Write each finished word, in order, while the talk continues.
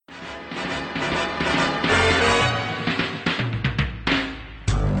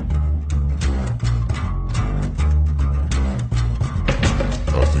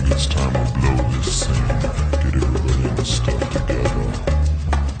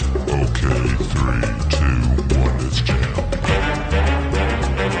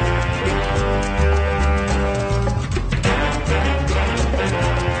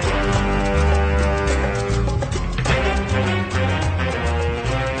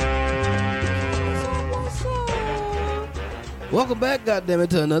Welcome back, goddammit,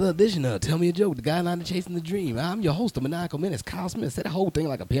 to another edition of Tell Me a Joke, the guideline to chasing the dream. I'm your host, the maniacal menace, Kyle Smith. Said the whole thing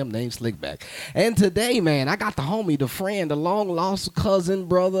like a pimp named Slickback. And today, man, I got the homie, the friend, the long-lost cousin,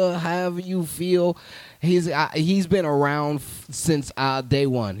 brother, however you feel. He's been around since day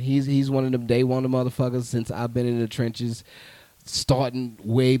one. He's one of them day one motherfuckers since I've been in the trenches. Starting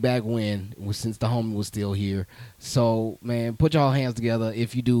way back when, since the homie was still here. So, man, put y'all hands together.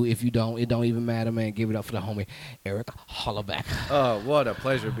 If you do, if you don't, it don't even matter, man. Give it up for the homie, Eric Hollerbach. Oh, what a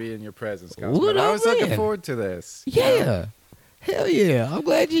pleasure being in your presence, Kyle. What I up, was man? looking forward to this. Yeah. Hell yeah. I'm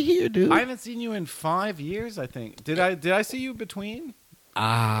glad you're here, dude. I haven't seen you in 5 years, I think. Did I see you between? We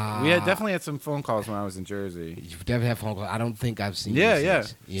had definitely had some phone calls when I was in Jersey. You've definitely had phone calls. I don't think I've seen Yeah, you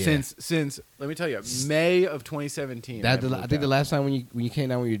yeah. since. Since let me tell you, May of 2017. I think the last time when you came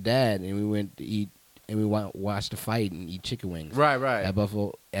down with your dad and we went to eat and we watched the fight and eat chicken wings. Right. At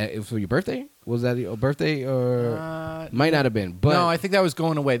Buffalo. For your birthday? Was that your birthday or might not have been? But no, I think that was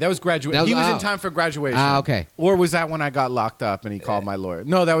going away. That was graduation. He was in time for graduation. Okay. Or was that when I got locked up and he called my lawyer?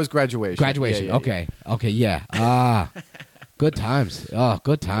 No, that was graduation. Graduation. Yeah. Okay. Yeah. Good times. Oh,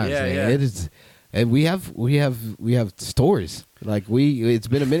 good times. Yeah, man. yeah. It is, and we have stories. Like it's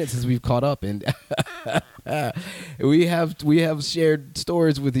been a minute since we've caught up, and we have shared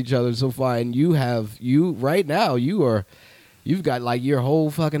stories with each other so far. And right now you've got like your whole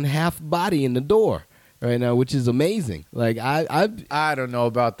fucking half body in the door right now, which is amazing. Like I don't know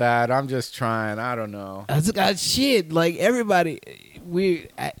about that. I'm just trying. I don't know. I've got shit. Like everybody,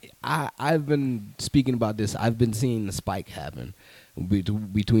 I've been speaking about this. I've been seeing the spike happen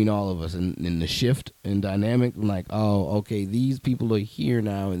between all of us and the shift in dynamic. I'm like, oh, okay, these people are here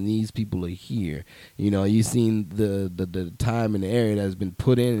now and these people are here. You know, you've seen the time and the area that's been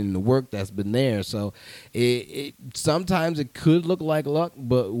put in and the work that's been there. So it sometimes it could look like luck,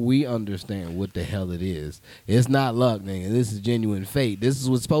 but we understand what the hell it is. It's not luck, nigga. This is genuine fate. This is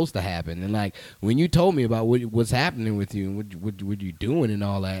what's supposed to happen. And like when you told me about what's happening with you and what you're doing and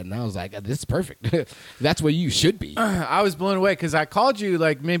all that, and I was like, this is perfect. That's where you should be. I was blown away because I called you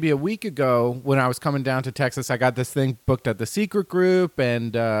like maybe a week ago when I was coming down to Texas. I got this thing booked at the secret group,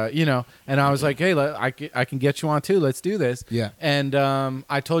 and and I was like, hey, I can get you on too. Let's do this. Yeah. And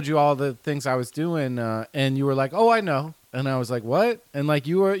I told you all the things I was doing, and you were like, oh, I know. And I was like, what? And like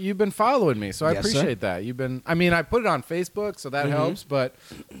you've been following me, so I appreciate that. I put it on Facebook, so that helps. But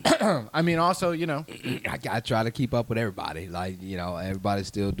I mean, also, I try to keep up with everybody. Like, everybody's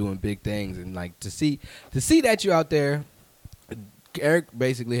still doing big things, and like to see that you're out there. Eric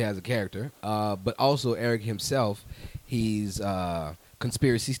basically has a character, but also Eric himself, he's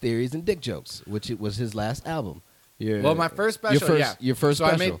Conspiracy Theories and Dick Jokes, which it was his last album. My first special, Your first so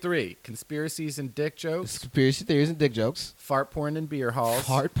special. I made 3. Conspiracies and Dick Jokes. Conspiracy Theories and Dick Jokes. Fart porn in beer halls.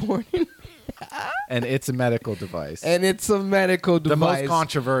 Fart porn. And It's a Medical Device. The most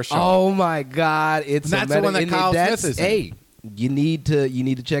controversial. Oh, my God. That's the one that Kyle Smith is in. Hey. You need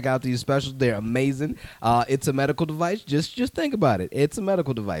to check out these specials. They're amazing. It's a medical device. Just think about it. It's a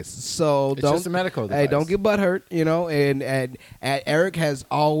medical device. So it's just a medical device. Hey, don't get butthurt. And Eric has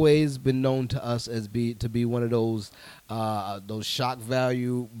always been known to us to be one of those shock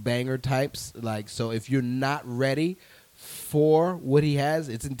value banger types. Like, so if you're not ready for what he has,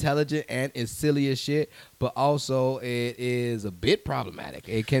 it's intelligent and it's silly as shit, but also it is a bit problematic.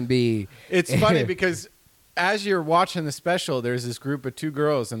 It can be. It's funny because as you're watching the special, there's this group of 2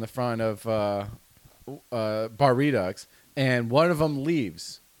 girls in the front of Bar Redux, and one of them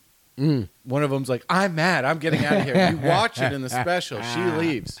leaves. One of them's like, I'm mad. I'm getting out of here. You watch it in the special. She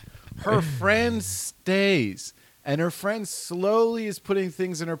leaves. Her friend stays, and her friend slowly is putting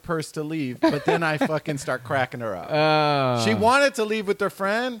things in her purse to leave, but then I fucking start cracking her up. She wanted to leave with her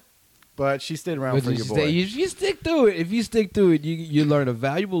friend, but she stayed around for your boy. You stick through it. If you stick through it, you learn a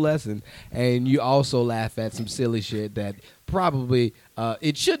valuable lesson, and you also laugh at some silly shit that probably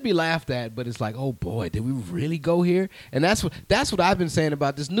it should be laughed at, but it's like, oh boy, did we really go here? And that's what I've been saying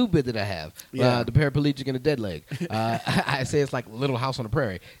about this new bit that I have, the paraplegic and the dead leg. I say it's like Little House on the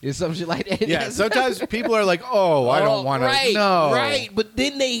Prairie. It's some shit like that. Yeah, sometimes people are like, oh, I don't want to. Right, no. Right, but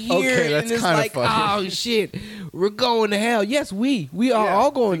then they hear it, and it's like, funny. oh shit, we're going to hell. Yes, we are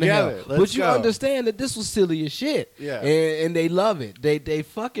all going together. to hell. Let's but you go. understand that this was silly as shit. Yeah, and they love it. They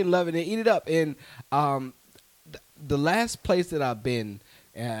fucking love it. They eat it up. And the last place that I've been,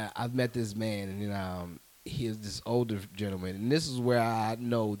 I've met this man, and he is this older gentleman, and this is where I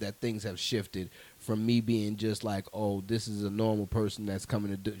know that things have shifted from me being just like, oh, this is a normal person that's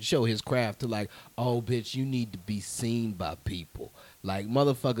coming to show his craft, to like, oh, bitch, you need to be seen by people. Like,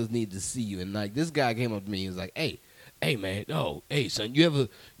 motherfuckers need to see you. And like, this guy came up to me, he was like, hey, hey man, hey son, you ever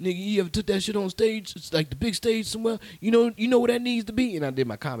took that shit on stage? It's like the big stage somewhere. You know where that needs to be. And I did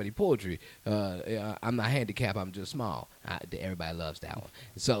my comedy poetry. I'm not handicapped. I'm just small. Everybody loves that one.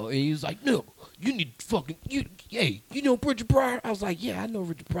 So and he was like, no, you need fucking hey, you know Richard Pryor? I was like, yeah, I know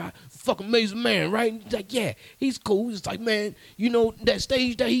Richard Pryor. Fucking amazing man, right? And he's like, yeah, he's cool. He's like, man, you know that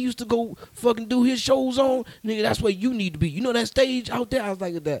stage that he used to go fucking do his shows on, nigga. That's where you need to be. You know that stage out there? I was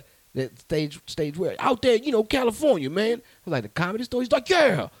like, that stage where out there, California, man. I was like, the Comedy Store. He's like,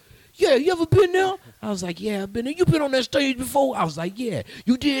 yeah, you ever been there? I was like, yeah, I've been there. You been on that stage before? I was like, yeah.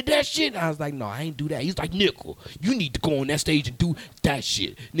 You did that shit? I was like, no, I ain't do that. He's like, Nickel, you need to go on that stage and do that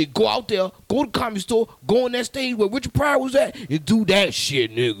shit. Nigga, go out there, go to the Comedy Store, go on that stage where Richard Pryor was at, and do that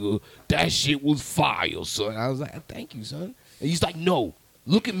shit, nigga. That shit was fire, son. I was like, thank you, son. And he's like, no,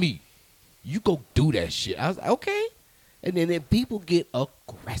 look at me. You go do that shit. I was like, okay. And then people get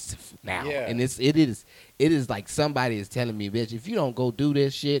aggressive now, and it is like somebody is telling me, bitch, if you don't go do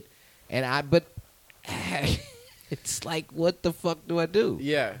this shit, but it's like, what the fuck do I do?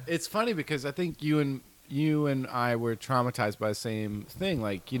 Yeah, it's funny because I think you and I were traumatized by the same thing.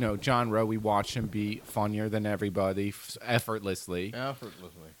 Like, John Rowe, we watched him be funnier than everybody, effortlessly,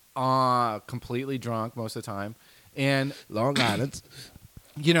 completely drunk most of the time, and Long Island,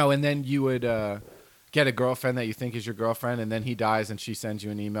 and then you would. Get a girlfriend that you think is your girlfriend, and then he dies, and she sends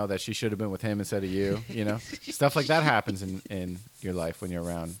you an email that she should have been with him instead of you. Stuff like that happens in your life when you're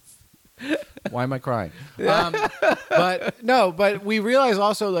around. Why am I crying? But we realize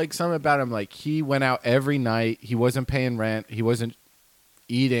also like something about him. Like he went out every night. He wasn't paying rent. He wasn't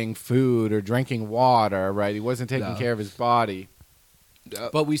eating food or drinking water. Right? He wasn't taking care of his body.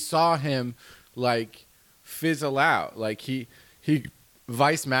 But we saw him like fizzle out. Like he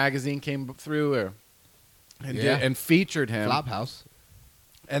Vice magazine came through and featured him. Flophouse.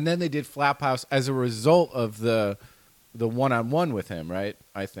 And then they did Flophouse as a result of the one-on-one with him, right?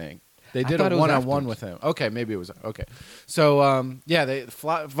 I think. They did a one-on-one with him. Okay, maybe it was. Okay. So,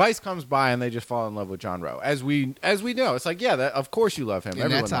 Vice comes by and they just fall in love with John Rowe. As we know. It's like, of course you love him.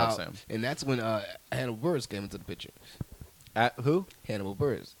 And everyone loves him. And that's when Hannibal Buress came into the picture. Who? Hannibal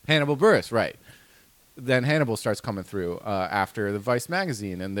Buress. Hannibal Buress, right. Then Hannibal starts coming through after the Vice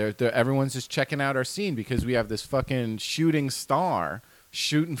magazine, and everyone's just checking out our scene because we have this fucking shooting star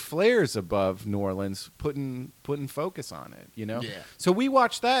shooting flares above New Orleans, putting focus on it, Yeah. So we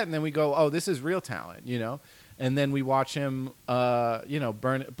watch that, and then we go, oh, this is real talent, And then we watch him,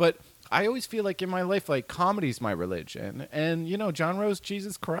 burn it. But I always feel like in my life, like comedy's my religion, and John Rowe's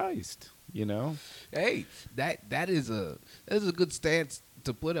Jesus Christ, Hey, that is a good stance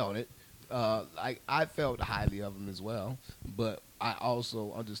to put on it. I felt highly of him as well, but I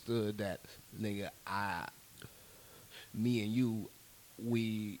also understood that, nigga, me and you,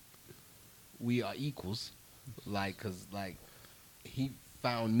 we are equals, like, cause like he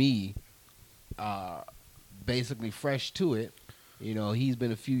found me, basically fresh to it. He's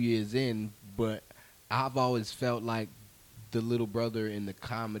been a few years in, but I've always felt like the little brother in the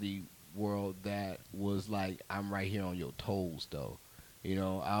comedy world that was like, I'm right here on your toes, though.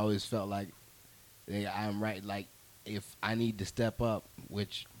 I always felt like I'm right. Like, if I need to step up,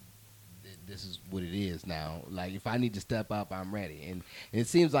 which this is what it is now. Like, if I need to step up, I'm ready. And it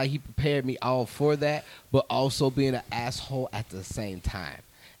seems like he prepared me all for that, but also being an asshole at the same time.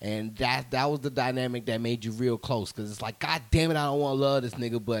 And that was the dynamic that made you real close, because it's like, God damn it, I don't want to love this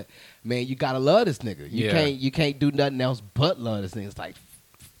nigga, but man, you gotta love this nigga. You can't do nothing else but love this nigga. It's like,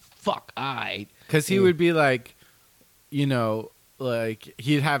 fuck, all right. Because he would be like, like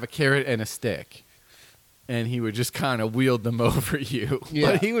he'd have a carrot and a stick, and he would just kind of wield them over you.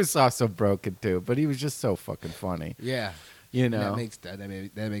 Yeah. But he was also broken too. But he was just so fucking funny. Yeah, that makes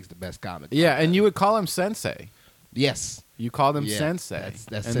the best comedy. Yeah, and you would call him Sensei. Yes, you called him Sensei.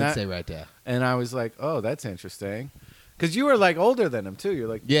 That's Sensei right there. And I was like, oh, that's interesting. Because you were like older than him too. You're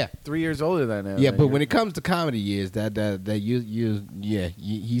like 3 years older than him. Yeah, but when it comes to comedy years,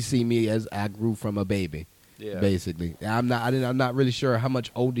 you see me as I grew from a baby. Yeah. Basically, I'm not really sure how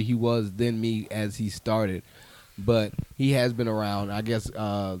much older he was than me as he started, but he has been around. I guess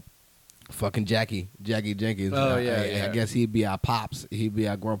fucking Jackie Jenkins. Oh yeah. I guess he'd be our pops. He'd be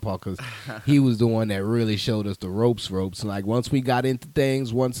our grandpa, because he was the one that really showed us the ropes. Like, once we got into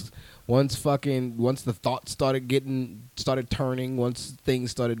things, once the thoughts started turning, once things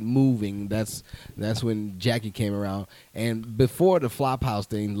started moving, that's when Jackie came around. And before the Flophouse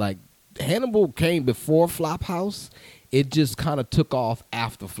thing, like, Hannibal came before Flophouse. It just kind of took off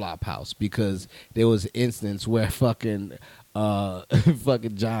after Flophouse, because there was an instance where fucking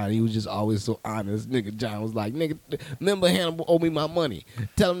fucking John, he was just always so honest. Nigga, John was like, nigga, remember Hannibal owe me my money.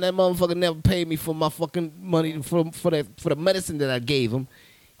 Tell him that motherfucker never paid me for my fucking money for the medicine that I gave him.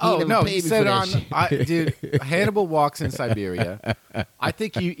 He said dude, Hannibal walks in Siberia. I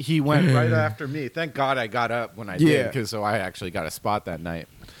think he went right after me. Thank God I got up when I did, because so I actually got a spot that night.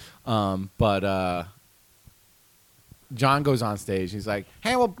 But John goes on stage. He's like,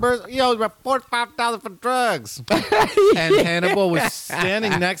 Hannibal, about $45 for drugs. And Hannibal was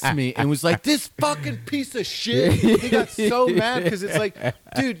standing next to me and was like, this fucking piece of shit. He got so mad because it's like,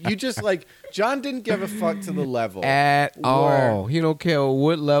 dude, you just like, John didn't give a fuck to the level. At all. He don't care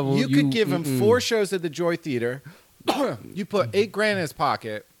what level. You could give him 4 shows at the Joy Theater. You put $8,000 in his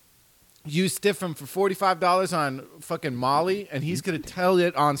pocket. You stiff him for $45 on fucking Molly, and he's going to tell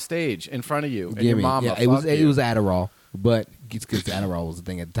it on stage in front of you and your mama. Yeah, it was Adderall. But it's because Adderall was the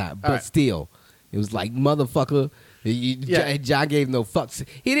thing at the time. But still, it was like, motherfucker. John gave no fucks.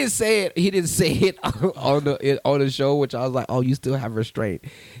 He didn't say it. He didn't say it on the show, which I was like, oh, you still have restraint.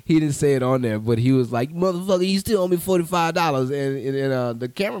 He didn't say it on there, but he was like, motherfucker, you still owe me $45. And the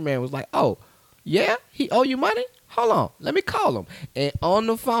cameraman was like, oh, yeah, he owe you money. Hold on, let me call him. And on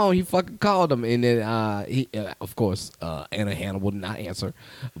the phone, he fucking called him, and then he, of course, Anna Hannibal did not answer,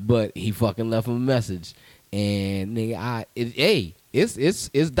 but he fucking left him a message. And nigga,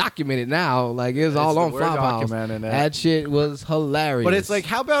 it's documented now. Like it's all on Flophouse. That shit was hilarious. But it's like,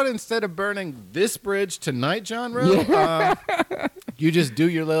 how about instead of burning this bridge tonight, John Rowe, you just do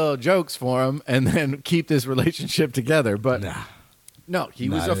your little jokes for him and then keep this relationship together. But no, he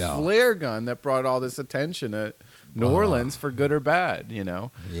was a flare gun that brought all this attention at New Orleans for good or bad. You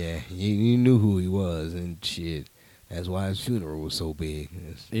know? Yeah, you knew who he was and shit. That's why his funeral was so big.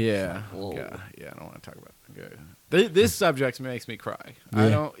 Yeah. God, yeah, I don't want to talk about it. Good. This subject makes me cry. Yeah. I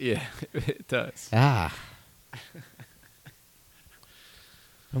don't. Yeah, it does. I'm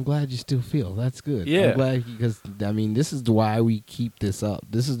glad you still feel. That's good. Yeah. I'm glad because I mean, this is why we keep this up.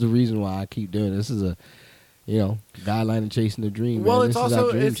 This is the reason why I keep doing it. This is a, guideline and chasing the dream. Well, man. it's also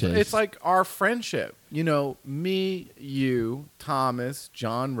it's like our friendship. You know, me, you, Thomas,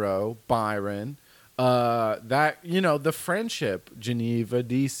 John Rowe, Byron. The friendship, Geneva,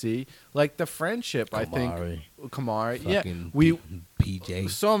 DC, like the friendship, Kamari. I think, Kamari, yeah, PJ,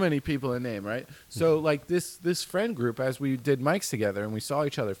 so many people in name, right? So like this friend group, as we did mics together and we saw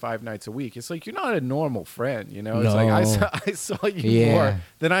each other 5 nights a week, it's like you're not a normal friend, It's like I saw you more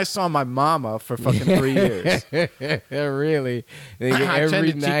than I saw my mama for fucking 3 years. Really,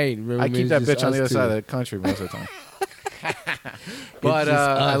 every night. I keep that bitch on the other side of the country most of the time. But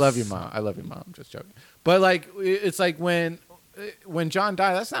I love you, Mom. I'm just joking. But like, it's like when John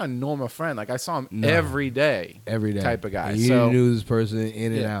died, that's not a normal friend. Like I saw him every day type of guy. And you knew this person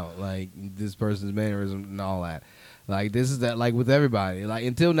in and out, like this person's mannerism and all that. Like this is that, like with everybody. Like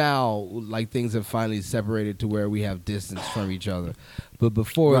until now, like things have finally separated to where we have distance from each other. But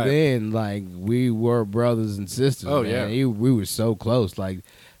before then, like we were brothers and sisters. Oh man. Yeah, we were so close. Like.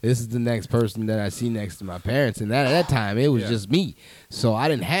 This is the next person that I see next to my parents, and at that time it was just me. So I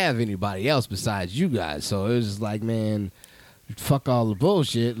didn't have anybody else besides you guys. So it was just like, man, fuck all the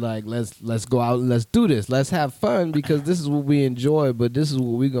bullshit. Like let's go out and let's do this. Let's have fun because this is what we enjoy. But this is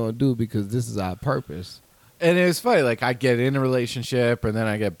what we're gonna do because this is our purpose. And it was funny, like I get in a relationship and then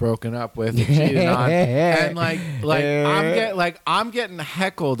I get broken up with and cheated on, and I'm getting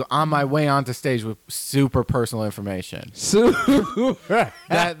heckled on my way onto stage with super personal information.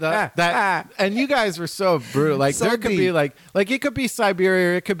 that and you guys were so brutal. Like so there could be like it could be Siberia,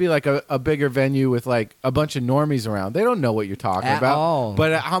 or it could be like a bigger venue with like a bunch of normies around. They don't know what you're talking about. All.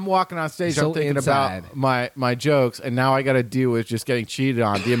 But I'm walking on stage, so I'm thinking about my jokes, and now I got to deal with just getting cheated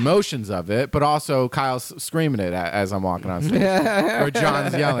on, the emotions of it, but also Kyle's screaming it as I'm walking on stage, or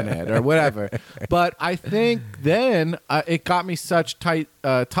John's yelling it, or whatever. But I think then it got me such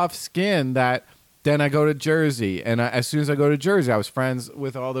tough skin that then I go to Jersey, and as soon as I go to Jersey, I was friends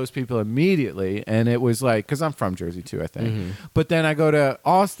with all those people immediately, and it was like, because I'm from Jersey too, I think. Mm-hmm. But then I go to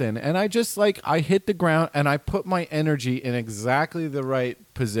Austin, and I just I hit the ground, and I put my energy in exactly the right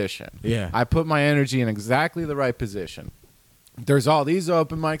position. Yeah, I put my energy in exactly the right position. There's all these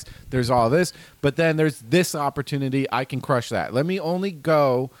open mics. There's all this. But then there's this opportunity. I can crush that. Let me only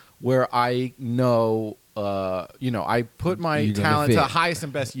go where I know, I put my talent to the highest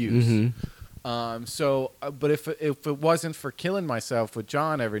and best use. Mm-hmm. But if it wasn't for killing myself with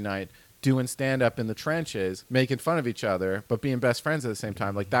John every night, doing stand-up in the trenches, making fun of each other, but being best friends at the same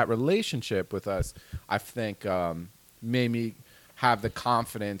time, like that relationship with us, I think made me have the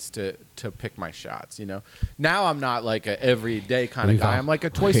confidence to pick my shots. You know, now I'm not like a everyday kind of guy. I'm like a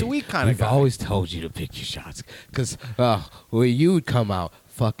twice a week kind of guy. We've always told you to pick your shots because when you would come out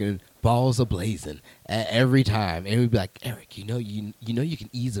fucking balls a blazing every time, and we'd be like, Eric, you know you can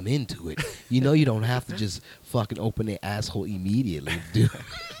ease them into it. You know you don't have to just fucking open their asshole immediately, dude.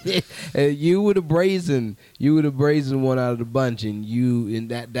 And you would have brazen one out of the bunch, and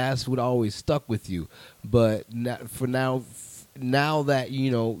that's what always stuck with you. But now that you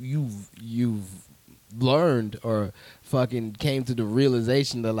know you've learned or fucking came to the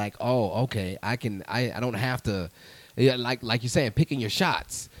realization that like, oh, okay, I don't have to, like you're saying, picking your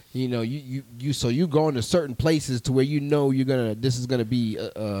shots. You know, you're going to certain places to where this is gonna be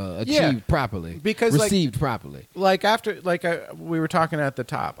achieved properly, because received properly. Like we were talking at the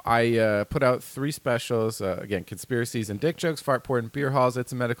top, I put out 3 specials. Again, conspiracies and dick jokes, fart porn and beer halls.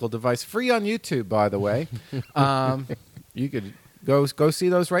 It's a medical device, free on YouTube, by the way. You could go see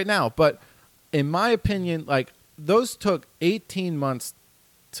those right now. But in my opinion, like those took 18 months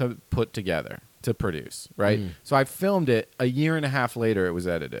to put together, to produce, right? So I filmed it a year and a half later. It was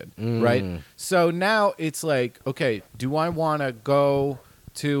edited, right? So now it's like, okay, do I want to go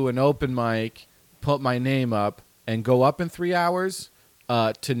to an open mic, put my name up, and go up in 3 hours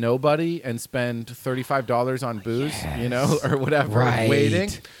to nobody and spend $35 on booze, you know, or whatever, right, waiting?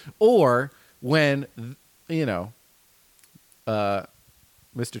 Or when, you know,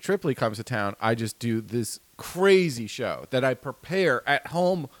 Mr. Tripoli comes to town, I just do this crazy show that I prepare at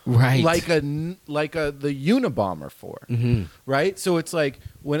home, right, like the Unabomber for, right? So it's like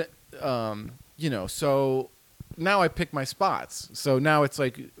when, you know, so now I pick my spots. So now it's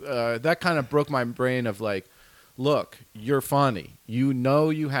like that kind of broke my brain of like, look, you're funny. You know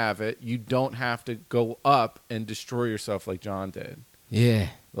you have it. You don't have to go up and destroy yourself like John did. Yeah.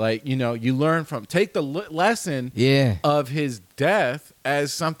 Like, you know, you learn from, take the lesson of his death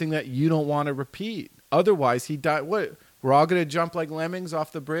as something that you don't want to repeat. Otherwise, he died. What? We're all going to jump like lemmings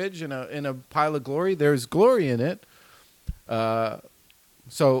off the bridge in a pile of glory. There's glory in it.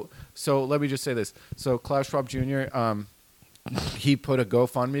 So let me just say this. So Klaus Schwab Jr., he put a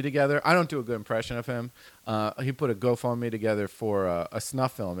GoFundMe together. I don't do a good impression of him. He put a GoFundMe together for a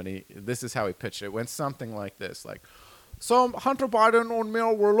snuff film, and this is how he pitched it. It went something like this, like, so Hunter Biden and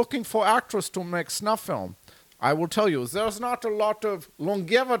Mill were looking for actors to make snuff film. I will tell you, there's not a lot of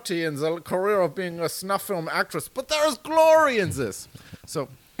longevity in the career of being a snuff film actress, but there's glory in this. So,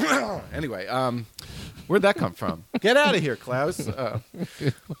 anyway, where'd that come from? Get out of here, Klaus. What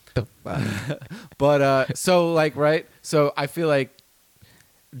the fuck? But, so, like, right? So, I feel like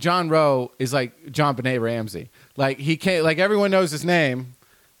John Rowe is like John Benet Ramsey. Like, he can't, like, everyone knows his name,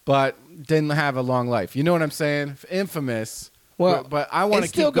 but didn't have a long life. You know what I'm saying? Infamous. Well, but I want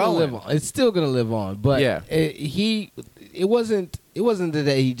to keep going. Live on. It's still gonna live on. But yeah, it wasn't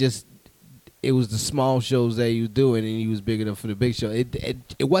that he just. It was the small shows that he was doing, and he was big enough for the big show.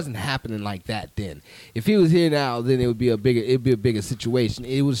 It wasn't happening like that then. If he was here now, then it'd be a bigger situation.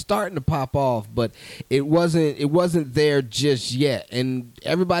 It was starting to pop off, but it wasn't there just yet. And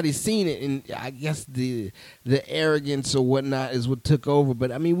everybody's seen it, and I guess the arrogance or whatnot is what took over.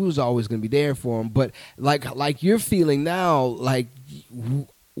 But I mean, we was always gonna be there for him. But like you're feeling now, like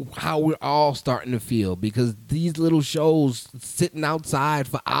how we're all starting to feel, because these little shows sitting outside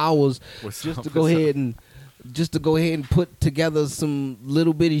for hours just to go ahead and put together some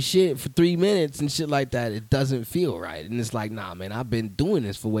little bitty shit for 3 minutes and shit like that, it doesn't feel right. And it's like, nah, man, I've been doing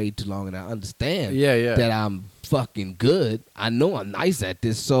this for way too long, and I understand that I'm fucking good. I know I'm nice at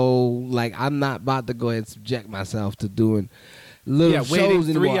this, so like I'm not about to go ahead and subject myself to doing little shows waiting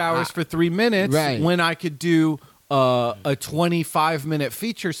 3 anymore. hours for 3 minutes, right, when I could do a 25-minute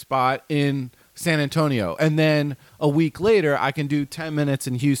feature spot in San Antonio, and then a week later I can do 10 minutes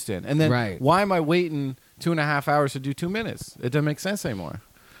in Houston. And then why am I waiting 2.5 hours to do 2 minutes? It doesn't make sense anymore.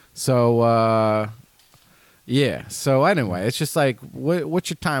 So yeah. So anyway, it's just like, what's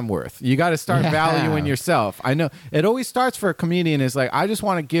your time worth? You got to start valuing yourself. I know it always starts for a comedian is like, I just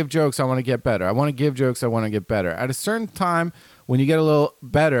want to give jokes. I want to get better. I want to give jokes. I want to get better. At a certain time, when you get a little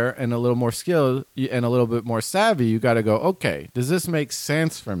better and a little more skilled and a little bit more savvy, you got to go, okay, does this make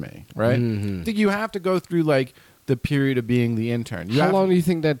sense for me? Right? I think you have to go through like the period of being the intern. How long do you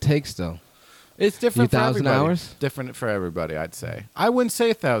think that takes, though? It's different for everybody. 1,000 hours? Different for everybody, I'd say. I wouldn't say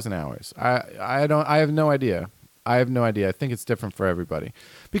 1,000 hours. I have no idea. I have no idea. I think it's different for everybody.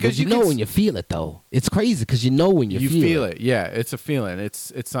 Because you know when you feel it, though. It's crazy because you know when you feel it. Yeah, it's a feeling.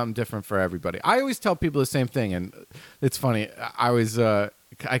 It's something different for everybody. I always tell people the same thing, and it's funny.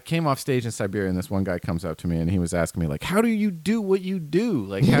 I came off stage in Siberia, and this one guy comes up to me, and he was asking me, like, how do you do what you do?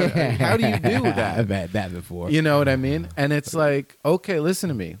 Like, how do you do that? I've had that before. You know what I mean? And it's like, okay, listen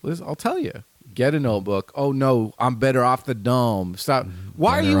to me. I'll tell you. Get a notebook. Oh, no, I'm better off the dome. Stop.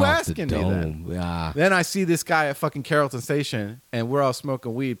 Why are you asking me that? Yeah. Then I see this guy at fucking Carrollton Station, and we're all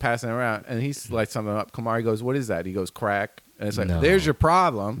smoking weed, passing around, and he's lights something up. Kamari goes, what is that? He goes, crack. And it's like, there's your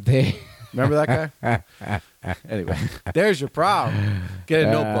problem. Remember that guy? Anyway, there's your problem. Get a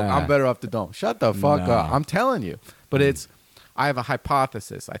notebook. I'm better off the dome. Shut the fuck up. I'm telling you. But I have a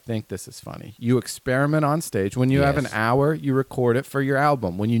hypothesis. I think this is funny. You experiment on stage. When you have an hour, you record it for your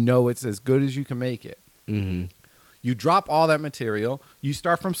album. When you know it's as good as you can make it. Mm-hmm. You drop all that material. You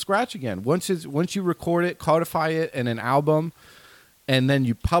start from scratch again. Once you record it, codify it in an album, and then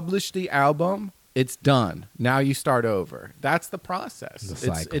you publish the album, it's done. Now you start over. That's the process.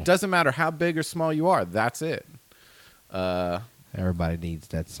 It doesn't matter how big or small you are. That's it. Everybody needs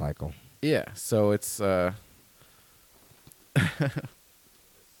that cycle. Yeah. So it's...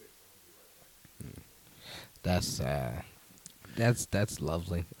 That's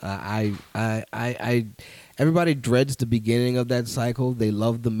lovely. Everybody dreads the beginning of that cycle. They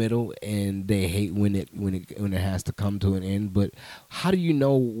love the middle, and they hate when it has to come to an end. But how do you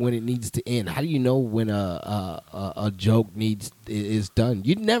know when it needs to end? How do you know when a joke is done?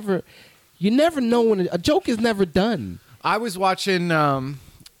 You never know when a joke is never done. I was watching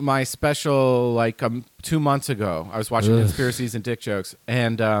my special like 2 months ago. I was watching Conspiracies and Dick Jokes,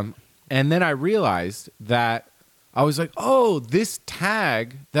 and then I realized that I was like, oh, this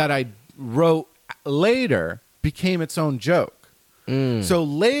tag that I wrote later became its own joke. So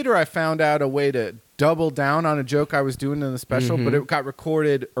later I found out a way to double down on a joke I was doing in the special, but it got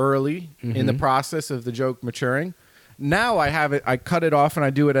recorded early in the process of the joke maturing. Now I have it, I cut it off and I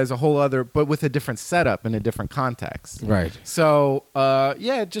do it as a whole other, but with a different setup and a different context. Right. So,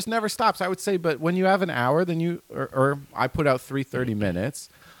 it just never stops, I would say. But when you have an hour, then or I put out 30 minutes.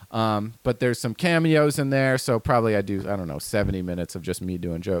 But there's some cameos in there. So probably I do, 70 minutes of just me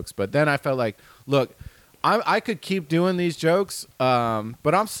doing jokes. But then I felt like, look, I could keep doing these jokes,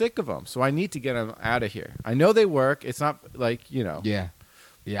 but I'm sick of them. So I need to get them out of here. I know they work. It's not like, Yeah.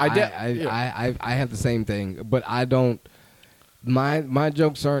 Yeah, I have the same thing, but I don't. My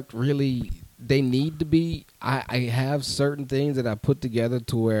jokes aren't really. They need to be. I have certain things that I put together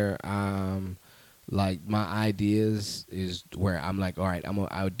to where, like my ideas is where I'm like, all right,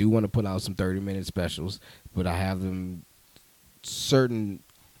 I do want to put out some 30-minute specials, but I have them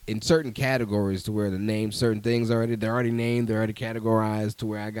in certain categories to where the name certain things they're already named, they're already categorized to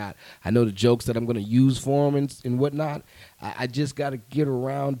where I know the jokes that I'm going to use for them and whatnot. I just got to get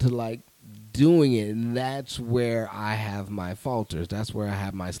around to like doing it, and that's where I have my falters. That's where I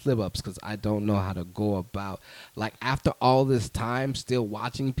have my slip-ups because I don't know how to go about. Like after all this time still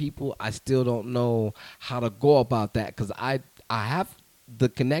watching people, I still don't know how to go about that because I have the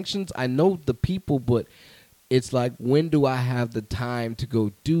connections. I know the people, but it's like, when do I have the time to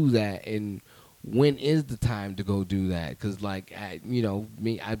go do that? And when is the time to go do that? Because, like, I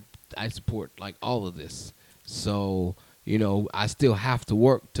support, like, all of this. So, I still have to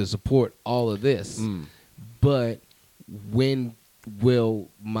work to support all of this. But when will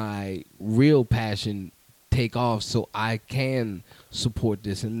my real passion take off so I can support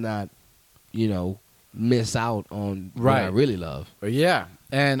this and not, miss out on what I really love? Yeah.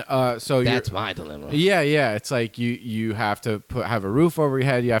 And so that's my dilemma. Yeah. It's like you have to have a roof over your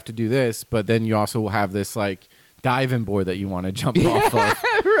head. You have to do this, but then you also have this like diving board that you want to jump off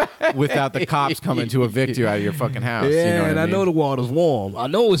of without the cops coming to evict you out of your fucking house. Yeah, you know what I mean? know the water's warm. I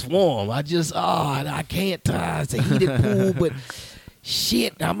know it's warm. I just I can't. It's a heated pool, but.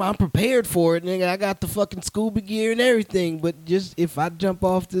 Shit, I'm prepared for it, nigga. I got the fucking scuba gear and everything, but just if I jump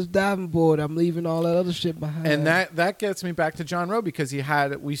off this diving board, I'm leaving all that other shit behind. And that gets me back to John Rowe because he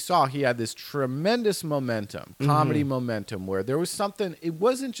had this tremendous momentum, comedy momentum, where there was something. It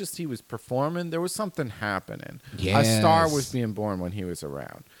wasn't just he was performing; there was something happening. Yes. A star was being born when he was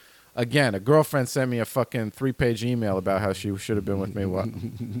around. Again, a girlfriend sent me a fucking 3-page email about how she should have been with me.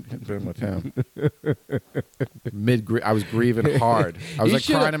 Been with him. I was grieving hard. I was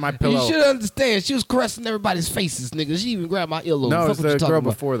crying in my pillow. You should understand. She was caressing everybody's faces, nigga. She even grabbed my earlobe. No, it was the girl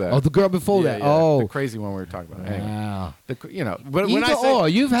before that. Oh, the girl before that. Yeah. Oh, the crazy one we were talking about. Anyway, wow. but when I say,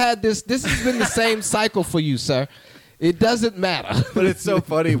 you've had this. This has been the same cycle for you, sir. It doesn't matter. But it's so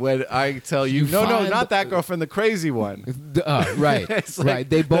funny when I tell you, no, not that girlfriend, the crazy one. Right, It's like, right.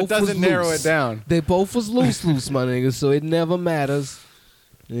 They both that doesn't was narrow loose. it down. They both was loose, my nigga. So it never matters.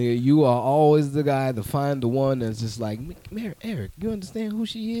 Nigga, you are always the guy to find the one that's just like, Eric, you understand who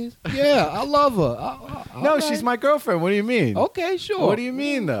she is? Yeah, I love her. No, she's my girlfriend. What do you mean? Okay, sure. What do you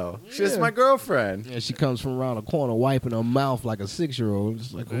mean, though? She's my girlfriend. Yeah, she comes from around the corner wiping her mouth like a 6-year-old.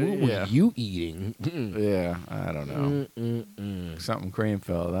 Just like, what were you eating? Yeah, I don't know. Something cream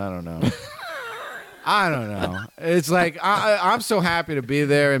filled. I don't know. I don't know. It's like I'm so happy to be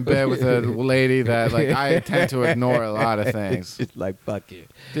there in bed with a lady that like I tend to ignore a lot of things. It's like, fuck it,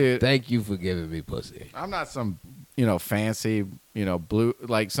 dude. Thank you for giving me pussy. I'm not some fancy blue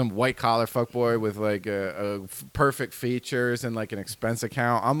like some white collar fuckboy with like a perfect features and like an expense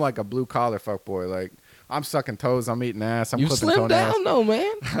account. I'm like a blue collar fuckboy. Like I'm sucking toes. I'm eating ass. I'm you clipping slimmed toenails. down though,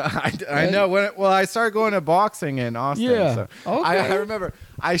 man. I know. Well, I started going to boxing in Austin. Yeah. So Okay. I remember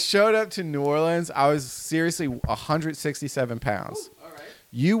I showed up to New Orleans. I was seriously 167 pounds. All right.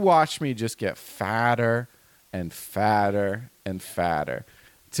 You watched me just get fatter and fatter and fatter.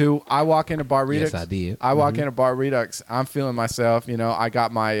 I walk into Bar Redux. Yes, I did. I walk into Bar Redux. I'm feeling myself. I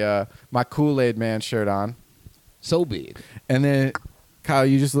got my my Kool-Aid Man shirt on. So big. And then, Kyle,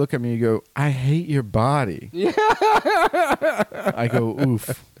 you just look at me and you go, I hate your body. Yeah. I go,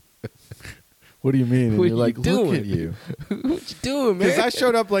 oof. What do you mean? And What you're you like, look doing? at you. What you doing, man? Because I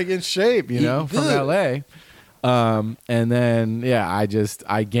showed up like in shape, from good. LA. And then,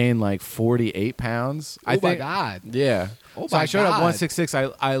 I gained like 48 pounds. My God. Yeah. Oh So my I showed up God. 166.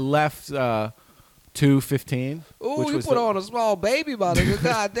 I left 215. Oh, you put on a small baby body.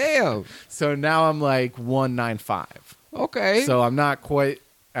 God damn. So now I'm like 195. Okay. So I'm not quite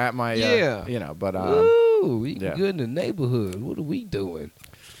at my, but Ooh, we yeah. good in the neighborhood. What are we doing?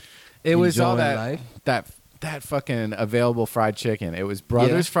 it was all Enjoying that life? that fucking available fried chicken. It was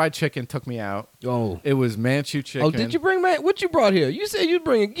Brothers Yeah. Fried Chicken took me out. Oh. It was Manchu chicken. Oh, did you bring what you brought here? You said you was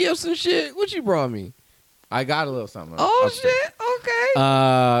bringing gifts and shit. What you brought me? I got a little something. Oh, upstairs. shit.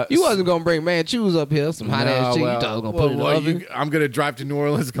 Okay. You wasn't going to bring Manchus up here, some hot ass chicken. You thought I was going to put it in the oven? I'm going to drive to New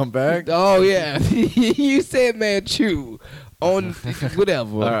Orleans and come back? Oh, yeah. You said Manchu on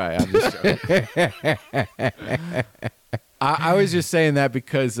whatever. All right. I'm just joking. I was just saying that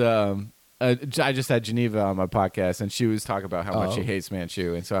because I just had Geneva on my podcast, and she was talking about how much she hates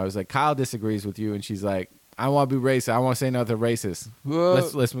Manchu. And so I was like, Kyle disagrees with you. And she's like, I want to be racist. I want to say nothing racist.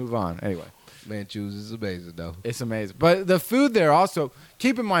 Let's move on. Anyway. Manchus is amazing, though. It's amazing. But the food there also,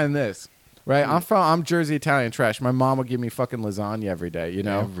 keep in mind this, right? I'm Jersey Italian trash. My mom would give me fucking lasagna every day,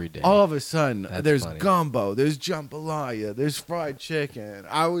 Every day. All of a sudden, there's funny. gumbo, there's jambalaya, there's fried chicken.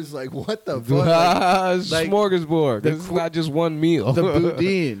 I was like, what the fuck? Like, smorgasbord. It's not just one meal. the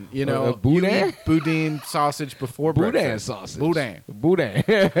boudin, boudin? You eat boudin sausage before Boudin breakfast. sausage. Boudin. Boudin.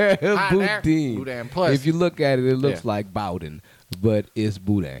 Boudin. Boudin. Plus, If you look at it, it looks like Bowden, but it's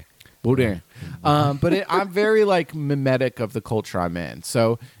Boudin. Boudin. But I'm very like mimetic of the culture I'm in.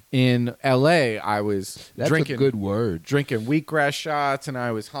 So in LA, I was That's drinking a good word. drinking wheatgrass shots, and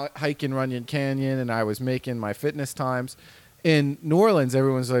I was hiking Runyon Canyon, and I was making my fitness times. In New Orleans,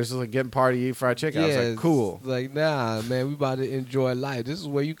 everyone's just like getting party, eat fried chicken. I was like, cool. It's like, nah, man, we about to enjoy life. This is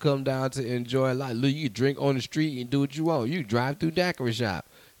where you come down to enjoy life. Look, you drink on the street and do what you want. You drive through daiquiri shop.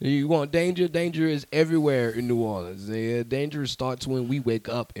 You want danger? Danger is everywhere in New Orleans. Yeah, danger starts when we wake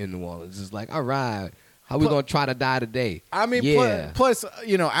up in New Orleans. It's like, all right, how we going to try to die today? I mean, yeah. plus,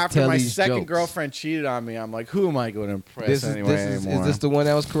 after Tell my these second jokes. girlfriend cheated on me, I'm like, who am I going to impress anymore? Is this the one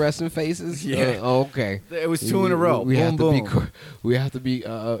that was caressing faces? Yeah. Okay. It was two in a row. We have boom, to boom. be we have to be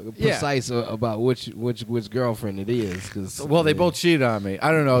precise about which girlfriend it is. Cause, Well, they both cheated on me.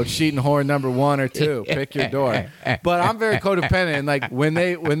 I don't know, cheating horn number 1 or 2. Pick your door. But I'm very codependent, and like when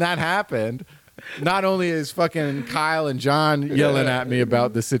that happened, not only is fucking Kyle and John yelling at me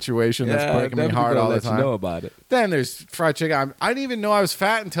about the situation that's breaking me hard all the time. You know about it. Then there's fried chicken. I didn't even know I was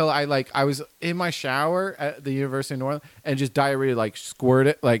fat until I was in my shower at the University of New Orleans and just diarrhea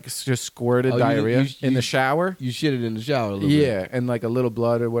squirted diarrhea in the shower. You shitted in the shower a little bit. Yeah, and like a little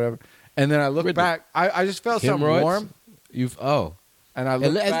blood or whatever. And then I looked back. I just felt something Hemorrhoids? warm. And I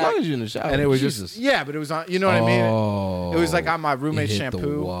looked as back, long as you're in the shower. and it was Jesus. just but it was on. You know what I mean? Oh, It was like on my roommate's it hit the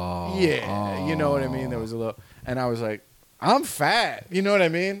shampoo. wall. Yeah, you know what I mean. There was a little, and I was like, I'm fat. You know what I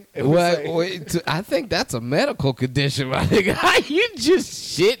mean? It was Well, like- I think that's a medical condition, my nigga. How you just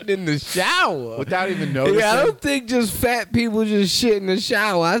shitting in the shower without even noticing. Yeah, I don't think just fat people just shit in the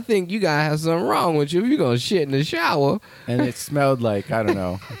shower. I think you gotta have something wrong with you if you're gonna shit in the shower. And it smelled like, I don't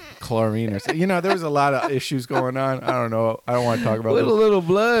know, chlorine or something. You know, there was a lot of issues going on. I don't know. I don't want to talk about With a this. little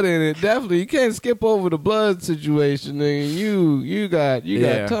blood in it, definitely. You can't skip over the blood situation, nigga. You got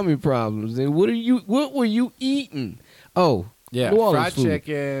Yeah. tummy problems. And what were you eating? Oh, Yeah, New Orleans fried food.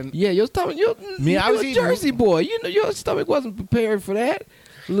 chicken. Yeah, your stomach. I was a eating- Jersey boy. You know your stomach wasn't prepared for that.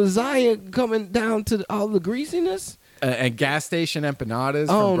 Lasagna coming down to all the greasiness. And gas station empanadas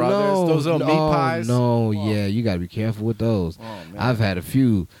Oh from Brothers. no, Those little meat pies. No, Oh. yeah, you got to be careful with those. Oh, man. I've had a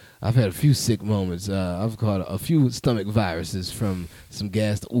few sick moments. I've caught a few stomach viruses from some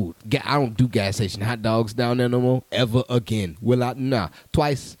gas. I don't do gas station hot dogs down there no more ever again. Will I? Nah.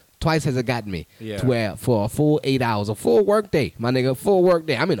 Twice has it gotten me Yeah. to where for a full 8 hours, a full work day, my nigga, full work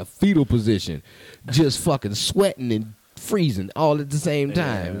day, I'm in a fetal position, just fucking sweating and freezing all at the same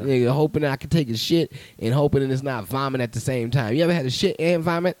time. Yeah. Nigga, hoping I can take a shit and hoping it's not vomit at the same time. You ever had a shit and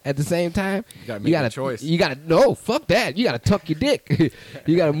vomit at the same time? You gotta make a choice. You gotta no, fuck that. You gotta tuck your dick.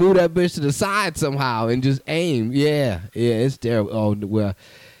 You gotta move that bitch to the side somehow and just aim. Yeah, it's terrible. Oh well,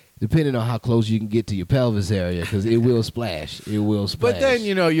 depending on how close you can get to your pelvis area, because it will splash. It will splash. But then,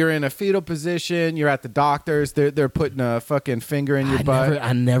 you know, you're in a fetal position. You're at the doctor's. They're putting a fucking finger in your butt.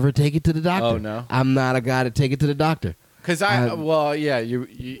 I never take it to the doctor. Oh, no? I'm not a guy to take it to the doctor. Because you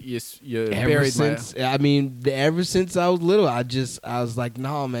Ever buried since, ever since I was little, I was like,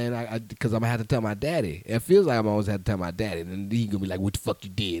 no, man, because I'm gonna have to tell my daddy. It feels like I'm always have to tell my daddy, and he gonna be like, what the fuck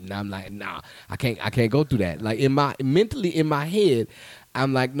you did? And I'm like, nah, I can't go through that. Like mentally in my head,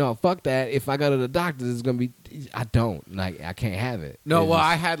 I'm like, no, fuck that. If I go to the doctor, it's gonna be. I can't have it. No, It's well, just-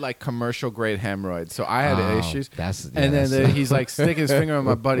 I had like commercial grade hemorrhoids, so I had issues. And then he's like sticking his finger on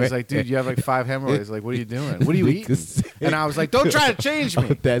my butt. He's like, dude, you have like 5 hemorrhoids. Like, what are you doing? What are you eating? And I was like, don't try to change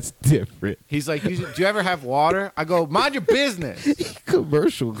me. That's different. He's like, do you ever have water? I go, mind your business.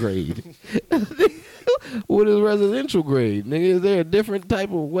 Commercial grade. What is residential grade? Nigga, is there a different type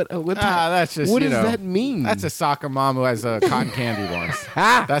of what type? That's just, what you does know, that mean? That's a soccer mom who has cotton candy once.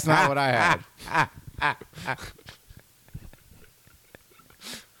 That's not what I had.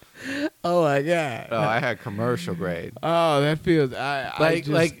 Oh my god. Oh, I had commercial grade. Oh, that feels.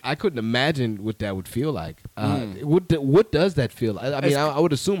 I couldn't imagine what that would feel like. What does that feel like? I mean, I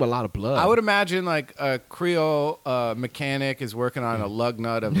would assume a lot of blood. I would imagine like a Creole mechanic is working on a lug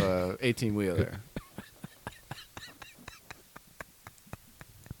nut of a 18-wheeler.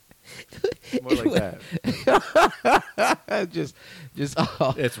 More like that. just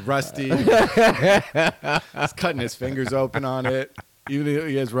It's rusty. He's cutting his fingers open on it. Even if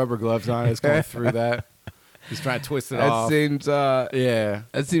he has rubber gloves on, it's going through that. He's trying to twist it that off. seems. Yeah.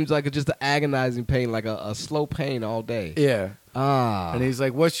 That seems like just an agonizing pain, like a slow pain all day. Yeah. Ah. And he's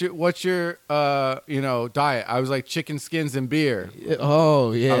like, what's your diet? I was like, chicken skins and beer.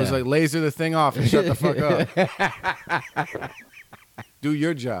 Oh yeah. I was like, laser the thing off and shut the fuck up. Do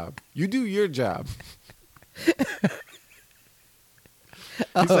your job. You do your job.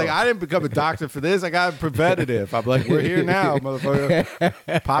 He's like, I didn't become a doctor for this. I got preventative. I'm like, we're here now,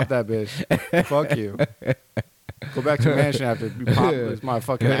 motherfucker. Pop that bitch. Fuck you. Go back to your mansion after you pop this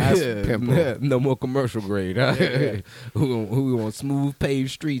motherfucking ass pimple. No more commercial grade. Huh? Yeah. Who want smooth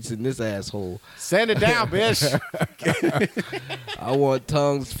paved streets in this asshole? Sand it down, bitch. I want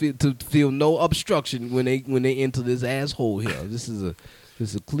tongues to feel no obstruction when they enter this asshole here. This is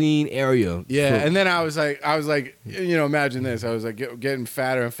a clean area. Yeah, and then I was like, imagine this. I was like getting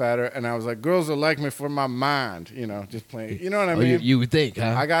fatter and fatter, and I was like, girls will like me for my mind, just playing. You know what I mean? You would think,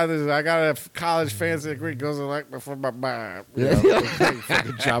 huh? I got a college fancy degree. Girls will like me for my mind.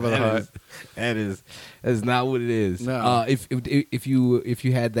 Fucking Jabba the Hutt. That's not what it is. No. If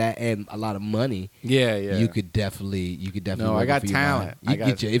you had that and a lot of money, Yeah. you could definitely. No, work I got for your talent.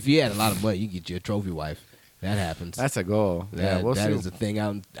 mind. If you had a lot of money, you could get you a trophy wife. That happens. That's a goal. That We'll see. is a thing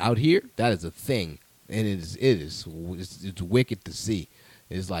out here. That is a thing, and it's wicked to see.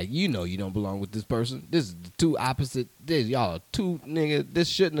 It's like you don't belong with this person. This is the two opposite. Y'all are two nigga. This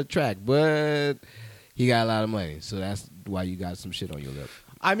shouldn't attract, but he got a lot of money, so that's why you got some shit on your lip.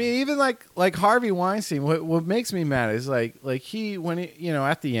 I mean, even like Harvey Weinstein. What makes me mad is like at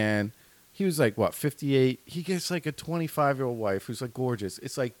the end. He was like, what, 58? He gets like a 25-year-old wife who's like gorgeous.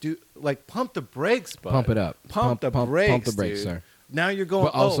 It's like, dude, like pump the brakes, bud. Pump it up. Pump the brakes, dude. sir. now you're going.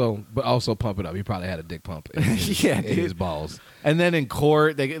 But also pump it up. He probably had a dick pump in his balls. And then in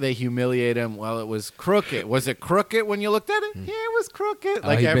court, they humiliate him. Well, it was crooked. Was it crooked when you looked at it? Yeah, it was crooked.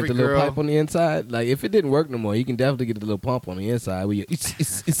 Like he every bent the girl. little pipe on the inside. Like if it didn't work no more, you can definitely get the little pump on the inside where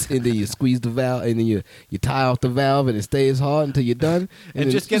and then you squeeze the valve and then you tie off the valve and it stays hard until you're done.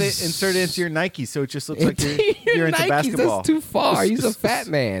 And just get it inserted into your Nike so it just looks like you're into Nikes, basketball. That's too far. He's a fat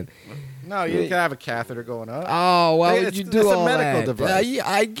man. No, you can have a catheter going up. Oh, why would you do all that? It's a medical device. Yeah,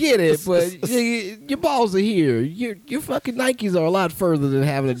 I get it, but your balls are here. Your fucking Nikes are a lot further than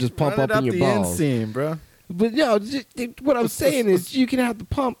having to just pump up in your balls. Inseam, bro. But what I'm saying is you can have the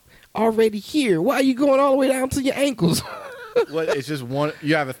pump already here. Why are you going all the way down to your ankles? What? It's just one.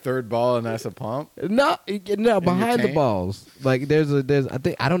 You have a third ball and that's a pump. No, behind the balls. Like there's. I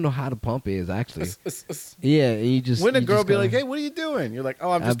think I don't know how the pump is actually. Yeah, and you just. When a girl be like, "Hey, what are you doing?" You're like,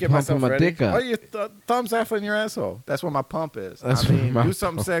 "Oh, I'm just getting myself ready." Dick up. Why are you thumbs off in your asshole? That's where my pump is. Do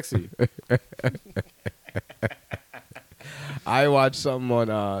something sexy. I watched something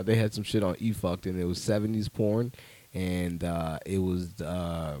on. They had some shit on eFucked, and it was 70s porn, and it was.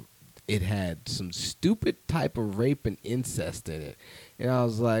 It had some stupid type of rape and incest in it. And I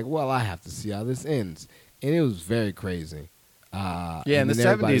was like, well, I have to see how this ends. And it was very crazy. In the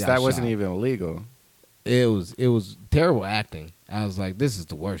 70s, that wasn't even illegal. It was terrible acting. I was like, this is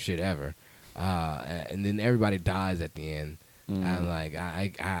the worst shit ever. And then everybody dies at the end. I'm like,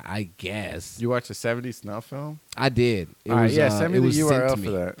 I guess. You watched a 70s snuff film? I did. Send me the URL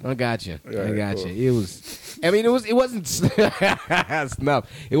for that. I got you. Yeah, I got cool. you. It was. I mean, it wasn't snuff.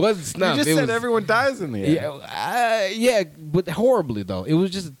 It wasn't snuff. You just said everyone dies in the end. Yeah, but horribly though. It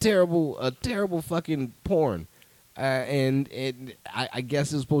was just a terrible fucking porn. And I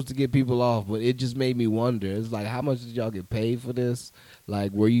guess it was supposed to get people off, but it just made me wonder. It's like, how much did y'all get paid for this?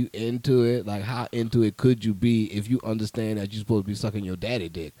 Like, were you into it? Like, how into it could you be if you understand that you're supposed to be sucking your daddy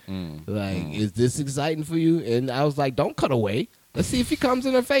dick? Is this exciting for you? And I was like, don't cut away. Let's see if he comes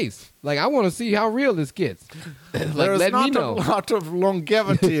in her face. Like, I want to see how real this gets. There's not a lot of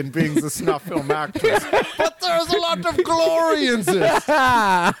longevity in being the snuff film actress, but there's a lot of glory in this.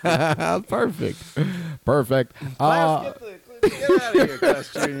 Perfect. Get out of here,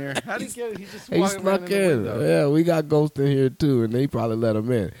 Gus Jr. How did he get it? He just snuck in. Yeah, we got Ghost in here too, and they probably let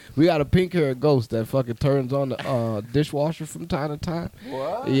him in. We got a pink-haired ghost that fucking turns on the dishwasher from time to time.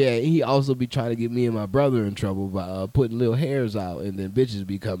 What? Yeah, he also be trying to get me and my brother in trouble by putting little hairs out, and then bitches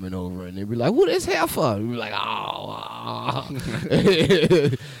be coming over, and they be like, "What is hair for?" And we be like, "Oh,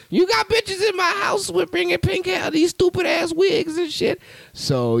 you got bitches in my house with bringing pink hair, these stupid ass wigs and shit."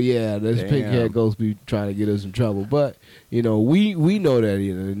 So yeah, this pink-haired ghost be trying to get us in trouble, but. You know, we know that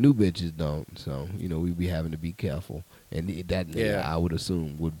the new bitches don't, so we be having to be careful, and that I would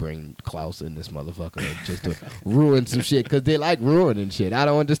assume would bring Klaus in this motherfucker just to ruin some shit because they like ruining shit. I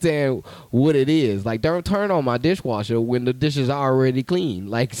don't understand what it is. Like, don't turn on my dishwasher when the dishes are already clean.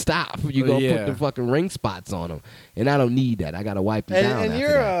 Like, stop. You gonna put the fucking ring spots on them, and I don't need that. I gotta wipe them down. And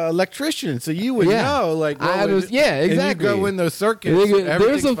you're an electrician, so you would know. Like, exactly. And you go in those circuits.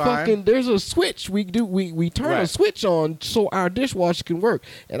 There's a switch we turn a switch on so our dishwasher can work,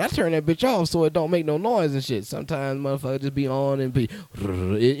 and I turn that bitch off so it don't make no noise and shit. Sometimes motherfucker just be on and be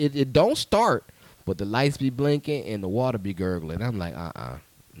it don't start, but the lights be blinking and the water be gurgling. I'm like, nuh-uh.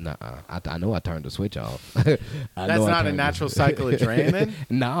 I know I turned the switch off. That's not a natural cycle of draining?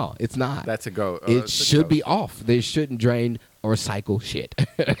 No, it's not. That's a go. It should be off. They shouldn't drain or cycle shit.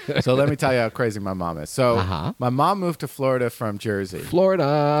 So let me tell you how crazy my mom is. So my mom moved to Florida from Jersey.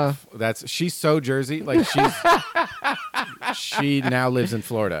 Florida. She's so Jersey. Like she now lives in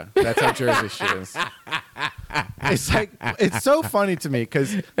Florida. That's how Jersey she is. It's like, it's so funny to me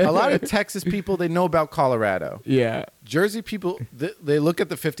because a lot of Texas people, they know about Colorado. Yeah. Jersey people, they look at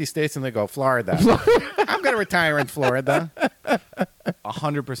the 50 states and they go, Florida. I'm going to retire in Florida.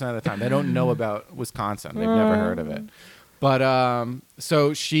 100% of the time. They don't know about Wisconsin. They've never heard of it. But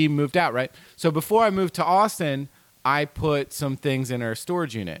so she moved out, right? So before I moved to Austin, I put some things in her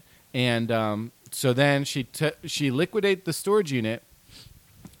storage unit. And so then she liquidated the storage unit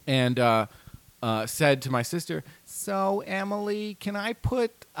and said to my sister, "So, Emily, can I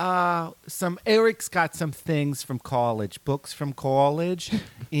put Eric's got some things from college, books from college,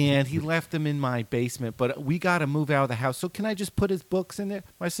 and he left them in my basement, but we got to move out of the house. So can I just put his books in there?"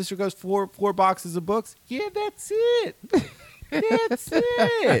 My sister goes, four boxes of books? Yeah, that's it. That's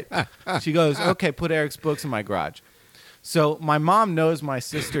it. She goes, "Okay, put Eric's books in my garage." So my mom knows my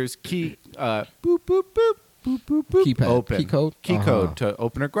sister's key, boop, boop, boop, boop, boop, boop, keypad, open. Key code to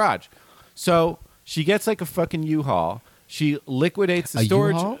open her garage. So she gets like a fucking U-Haul. She liquidates the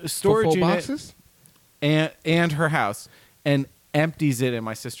storage unit boxes? and her house. And empties it in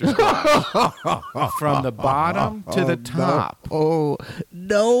my sister's garage from the bottom to the top. No. Oh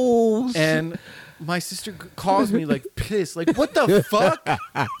no! And my sister calls me like pissed, like, what the fuck?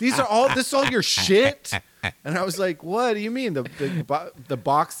 This is all your shit? And I was like, what do you mean? The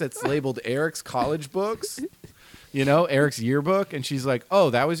box that's labeled Eric's college books, Eric's yearbook. And she's like, oh,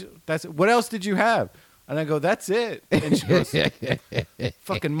 that's what else did you have? And I go, that's it. And she goes,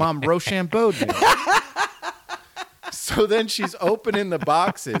 fucking mom Rochambeau'd me. So then she's opening the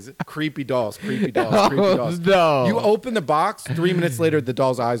boxes. Creepy dolls. No. You open the box, 3 minutes later, the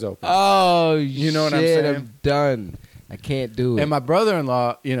doll's eyes open. Oh, you know what I'm saying? I'm done. I can't do it. And my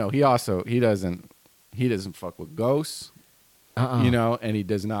brother-in-law, he doesn't fuck with ghosts, and he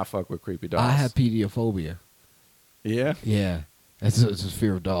does not fuck with creepy dolls. I have pediophobia. Yeah? Yeah. It's a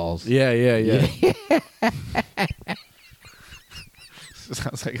fear of dolls. Yeah.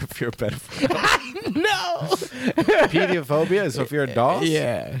 Sounds like a fear of pedophiles. No. Pediophobia is a fear of dolls?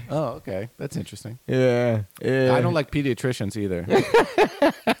 Yeah. Oh, okay. That's interesting. Yeah. I don't like pediatricians either.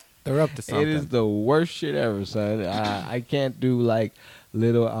 They're up to something. It is the worst shit ever, son. I can't do like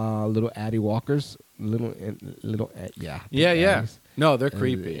little Addie Walkers. Yeah. Addies. No, they're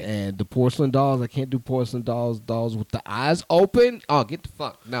creepy. And the porcelain dolls, I can't do porcelain dolls with the eyes open. Oh, get the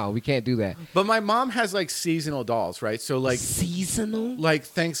fuck. No, we can't do that. But my mom has like seasonal dolls, right? So like seasonal? Like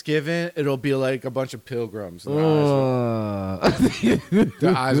Thanksgiving, it'll be like a bunch of pilgrims. Their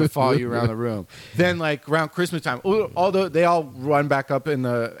eyes will follow you around the room. Then like around Christmas time, although they all run back up in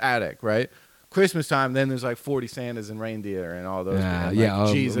the attic, right? Christmas time, then there's like 40 Santas and reindeer and all those.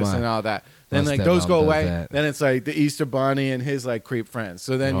 Jesus and all that. Then like those go away. Then it's like the Easter Bunny and his like creep friends.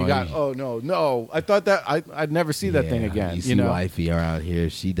 So then you got no. I thought that I'd never see that thing again. You see wifey around here,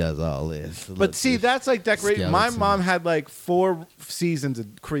 she does all this. But see, that's like decorating. My mom had like 4 seasons of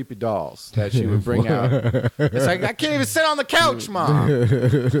creepy dolls that she would bring out. It's like, I can't even sit on the couch,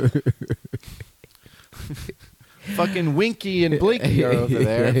 Mom. Fucking Winky and Blinky are over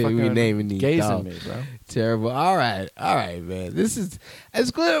there. We naming these gazing dogs. me, bro. Terrible. All right, man. It's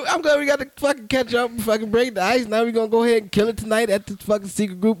good. I'm glad we got to fucking catch up and fucking break the ice. Now we're gonna go ahead and kill it tonight at the fucking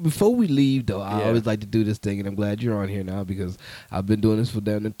secret group. Before we leave, though, I always like to do this thing, and I'm glad you're on here now because I've been doing this for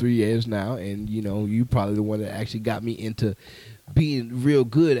down to 3 years now, and you probably the one that actually got me into being real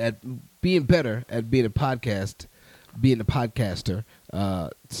good at being better at being a podcaster.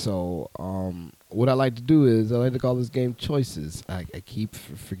 What I like to do is I like to call this game choices. I keep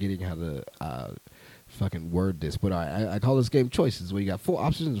forgetting how to fucking word this, but I call this game choices, where you got 4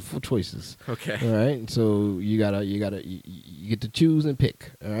 options and 4 choices. Okay. All right. So you get to choose and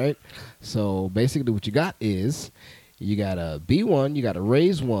pick. All right. So basically, what you got is you gotta be one, you gotta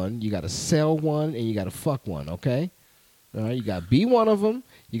raise one, you gotta sell one, and you gotta fuck one. Okay. All right. You gotta be one of them.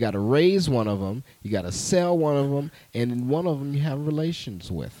 You got to raise one of them. You got to sell one of them. And in one of them, you have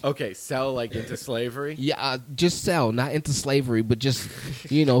relations with. Okay, sell like into slavery? Yeah, just sell. Not into slavery, but just,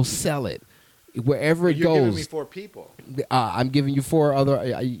 sell it. Wherever it You're goes. You're giving me 4 people. I'm giving you 4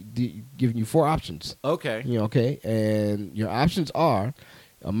 other, giving you 4 options. Okay. Okay? And your options are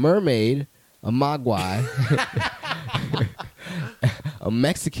a mermaid, a mogwai, a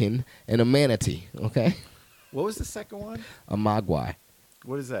Mexican, and a manatee. Okay? What was the second one? A mogwai.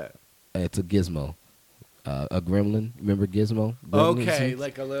 What is that? It's a gizmo. A gremlin. Remember Gizmo? Okay,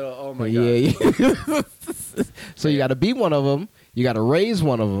 like a little, oh my God. Yeah. So you got to be one of them. You got to raise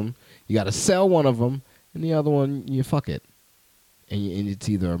one of them. You got to sell one of them. And the other one, you fuck it. And it's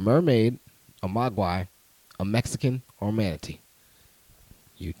either a mermaid, a mogwai, a Mexican, or a manatee.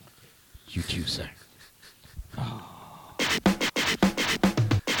 You choose, sir. Oh.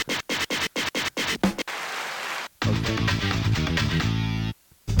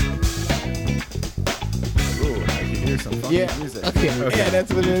 Some funky music. Okay. Yeah,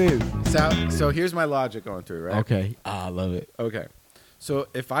 that's what it is. So here's my logic going through, right? Okay. I love it. Okay. So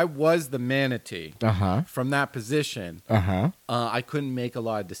if I was the manatee from that position, I couldn't make a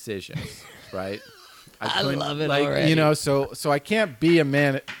lot of decisions, right? I love it like, already. So I can't be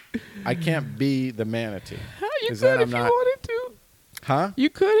I can't be the manatee. You could if you wanted to. Huh? You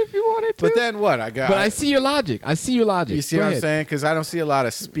could if you wanted to. But then what? But I see your logic. You see what I'm saying? Because I don't see a lot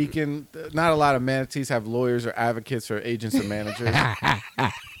of speaking. Not a lot of manatees have lawyers or advocates or agents or managers.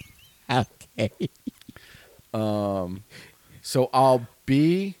 Okay. So I'll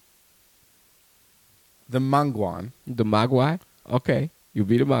be the Mangwan. The Mogwai? Okay. You'll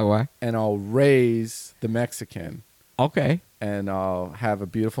be the Mogwai. And I'll raise the Mexican. Okay. And I'll have a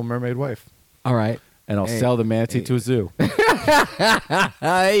beautiful mermaid wife. All right. And I'll sell the manatee to a zoo.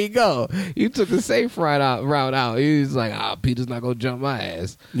 There you go. You took the safe route out. He was like, Peter's not going to jump my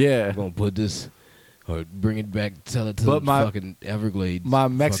ass. Yeah. I'm going to put this Or bring it back, sell it to But the my- fucking Everglades. My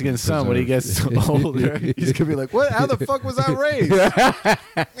Mexican fucking son, when he preserve. gets older, he's gonna be like, "What? How the fuck was I raised?"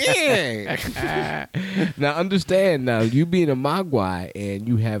 Now understand, now you being a Mogwai and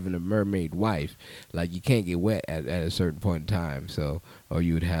you having a mermaid wife, like you can't get wet at a certain point in time. So, or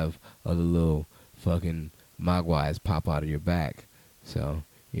you would have other little fucking Mogwais pop out of your back. So,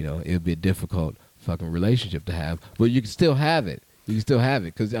 you know, it would be a difficult fucking relationship to have, but you can still have it. You can still have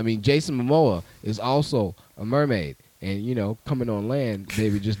it because I mean, Jason Momoa is also a mermaid, and you know, coming on land,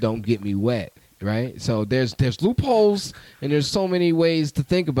 baby, just don't get me wet, right? So there's loopholes, and there's so many ways to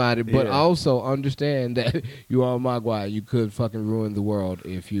think about it, but Yeah. also understand that you are a Mogwai. You could fucking ruin the world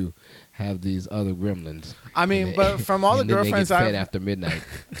if you have these other gremlins. I mean, but from all the And then they girlfriends get fed I've after midnight.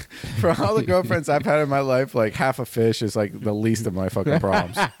 from all the girlfriends I've had in my life, like half a fish is like the least of my fucking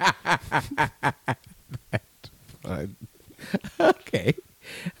problems. Fine.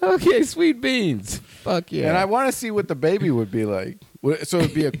 Okay, sweet beans. Fuck yeah. And I want to see what the baby would be like. So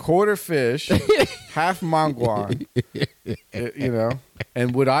it'd be a quarter fish, half Mongwan, you know.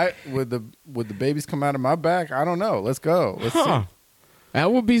 And would the babies come out of my back? I don't know. Let's go. Let's see.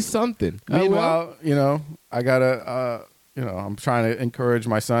 That would be something. Meanwhile, you know, I gotta, you know, I'm trying to encourage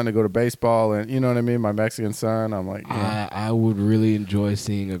my son to go to baseball, and you know what I mean. My Mexican son, I'm like, you know. I would really enjoy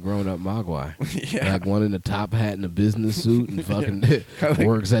seeing a grown-up Mogwai. Yeah. Like one in a top hat and a business suit and fucking Like-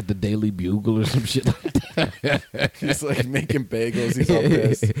 works at the Daily Bugle or some shit like that. He's like making bagels. He's all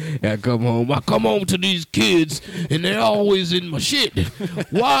pissed. I come home to these kids and they're always in my shit.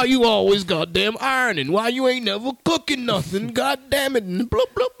 Why you always goddamn ironing? Why you ain't never cooking nothing? God damn it. And blah,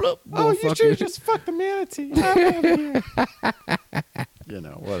 blah, blah. Oh, you Motherfucker. should just fuck the manatee. You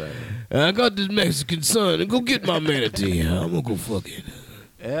know, whatever. I got this Mexican son and go get my manatee. I'm gonna go fuck it.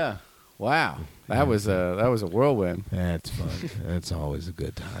 Yeah. Wow. That was a whirlwind. That's fun. That's always a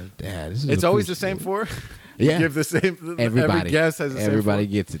good time. Dad, this is It's a always crucial- the same four. Yeah. You give the same. Everybody. Every guest has the Everybody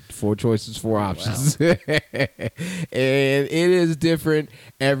same gets it. 4 choices, 4 options. And it is different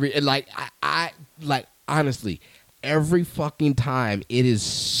I like honestly, every fucking time it is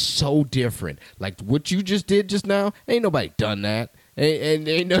so different. Like what you just did just now, ain't nobody done that. And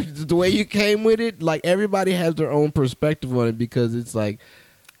you know the way you came with it, like everybody has their own perspective on it because it's like,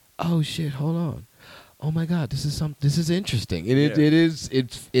 oh shit, hold on. Oh my God, this is interesting. And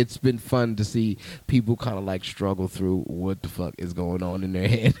it's been fun to see people kind of like struggle through what the fuck is going on in their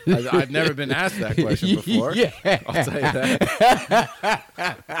head. I've never been asked that question before. Yeah. I'll tell you that.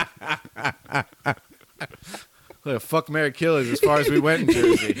 Look, fuck, marry, kill is as far as we went in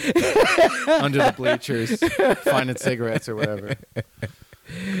Jersey. Under the bleachers, finding cigarettes or whatever.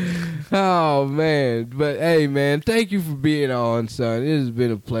 Oh man, but hey man, thank you for being on, son. It has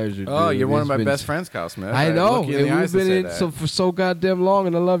been a pleasure. Oh, dude. you're one It's of my been- best friends, Kyle Smith. I know. Look you in the And eyes we've to been say in that. for so goddamn long,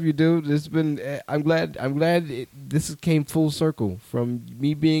 and I love you, dude. It's been. I'm glad. This came full circle from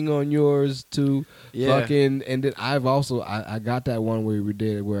me being on yours to Yeah. fucking. And then I've also I got that one where we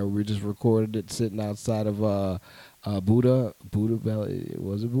just recorded it sitting outside of Buddha Belly.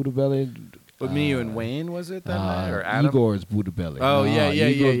 Was it Buddha Belly? With me, you and Wayne, was it that night? Or Adam? Igor's Buddha Belly. Oh, yeah,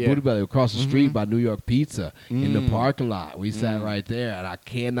 Igor's yeah. Buddha Belly across the street by New York Pizza in the Mm. parking lot. We sat right there, and I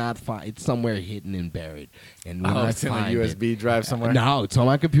cannot find it's somewhere hidden and buried. And when Oh, I it's in a find USB drive somewhere? No, it's on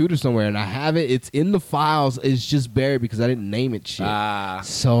my computer somewhere, and I have it. It's in the files. It's just buried because I didn't name it shit.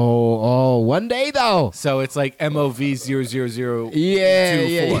 So, one day though. So it's like MOV00024.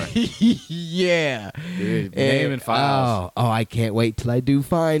 Yeah. Yeah. Dude, name and files. Oh, I can't wait till I do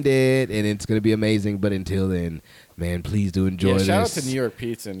find it, and it's gonna be amazing. But until then, man, please do enjoy this. Shout out to New York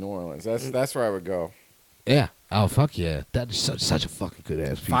Pizza in New Orleans. That's where I would go. Yeah. Oh fuck yeah. That is such a fucking good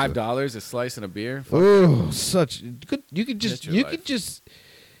ass pizza. $5 a slice and a beer. Oh, such good. You could just. Get your You life. could just.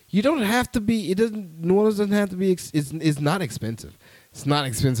 You don't have to be. It doesn't. New Orleans doesn't have to be. It's not expensive. It's not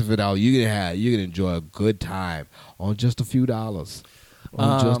expensive at all. You can enjoy a good time on just a few dollars.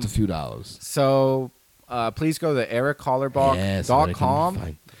 Just a few dollars. So please go to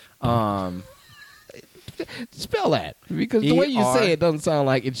erichollerbach.com. Spell that because the way you say it doesn't sound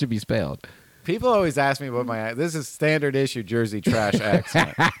like it should be spelled. People always ask me what this is standard issue Jersey trash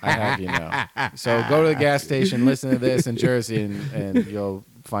accent. I have you know. So go to the gas station, listen to this in Jersey, and you'll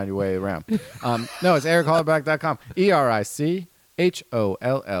find your way around. No, it's erichollerbach.com. EricHollerbach.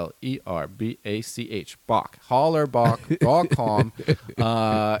 Bach. Hollerbach.com.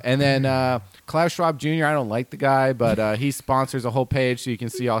 And then Klaus Schwab Jr., I don't like the guy, but he sponsors a whole page so you can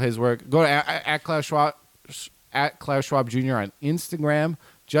see all his work. Go to at Klaus Schwab Jr. on Instagram.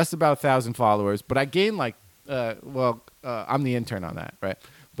 Just about 1,000 followers, but I gained like, I'm the intern on that, right?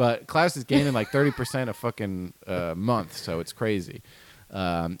 But Klaus is gaining like 30% a fucking month, so it's crazy.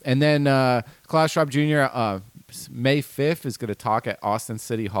 And then Klaus Schwab Jr. May 5th is going to talk at Austin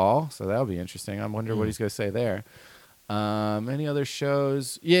City Hall, so that'll be interesting. I wonder what he's going to say there. Any other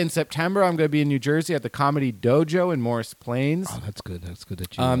shows? Yeah, in September, I'm going to be in New Jersey at the Comedy Dojo in Morris Plains. Oh, that's good. That's good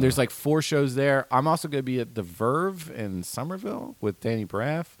that you. There's like 4 shows there. I'm also going to be at the Verve in Somerville with Danny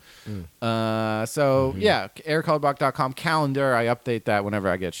Braff. Yeah, erichollerbach.com calendar. I update that whenever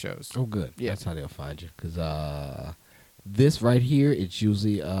I get shows. Oh, good. Yeah. That's how they'll find you. Because this right here, it's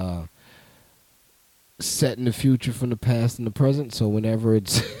usually set in the future from the past and the present. So whenever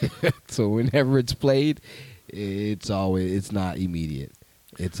it's played, it's not immediate.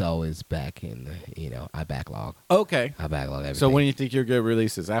 It's always back in the, I backlog. Okay. I backlog everything. So when do you think your good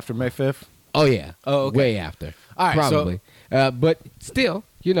releases? After May 5th? Oh, yeah. Oh, okay. Way after. All right, probably. But still,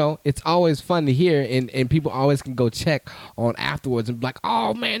 it's always fun to hear, and people always can go check on afterwards and be like,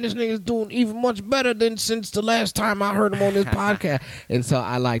 oh, man, this nigga's doing even much better than since the last time I heard him on this podcast. And so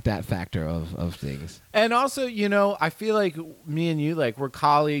I like that factor of things. And also, I feel like me and you, like, we're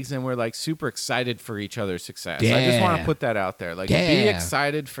colleagues and we're, like, super excited for each other's success. Yeah. I just want to put that out there. Like, Yeah. be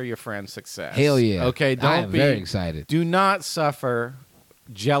excited for your friend's success. Hell yeah. Okay, I am very excited. Do not suffer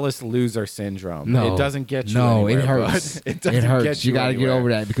jealous loser syndrome. No, It doesn't get you No, anywhere, it hurts. bud. It doesn't hurts. get You got to get anywhere. over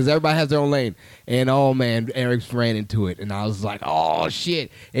that because everybody has their own lane. And oh man, Eric's ran into it, and I was like, oh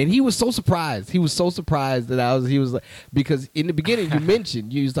shit! And he was so surprised. He was so surprised that he was like, because in the beginning you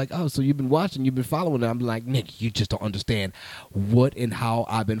mentioned you was like, oh, so you've been watching, you've been following. I'm like, Nick, you just don't understand what and how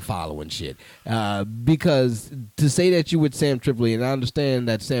I've been following shit. Because to say that you with Sam Tripoli, and I understand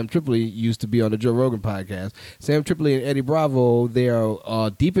that Sam Tripoli used to be on the Joe Rogan podcast. Sam Tripoli and Eddie Bravo, they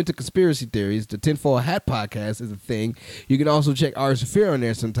are deep into conspiracy theories. The Tinfoil Hat podcast is a thing. You can also check Ari Shaffir on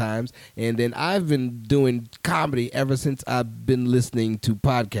there sometimes. And then I've been doing comedy ever since I've been listening to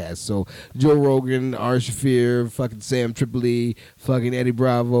podcasts. So Joe Rogan, Ari Shaffir, fucking Sam Tripoli, fucking Eddie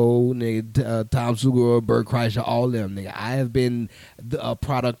Bravo, nigga, Tom Segura, Bert Kreischer, all them. Nigga, I have been a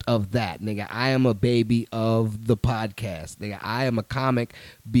product of that. Nigga, I am a baby of the podcast. Nigga, I am a comic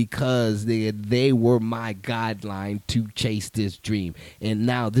because they were my guideline to chase this dream. And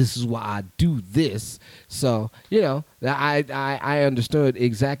now this is why I do this. So, I understood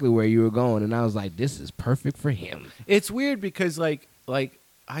exactly where you were going, and I was like, this is perfect for him. It's weird because like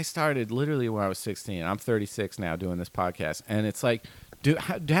I started literally when I was 16. I'm 36 now doing this podcast, and it's like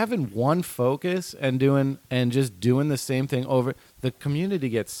having one focus and just doing the same thing over. The community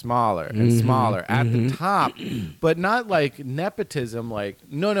gets smaller and smaller at the top, but not like nepotism. Like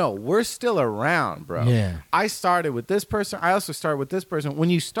no, we're still around, bro. Yeah. I started with this person. I also started with this person. When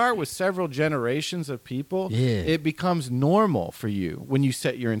you start with several generations of people, it becomes normal for you when you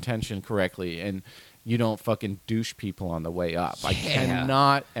set your intention correctly and you don't fucking douche people on the way up. I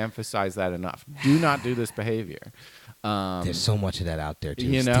cannot emphasize that enough. Do not do this behavior. There's so much of that out there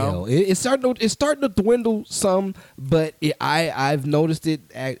too. Still. It's starting to dwindle some, but I've noticed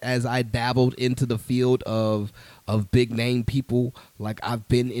it as I dabbled into the field of big name people. Like I've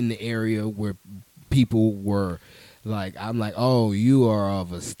been in the area where people were like, I'm like, oh, you are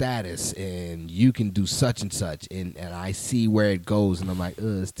of a status and you can do such and such, and I see where it goes, and I'm like,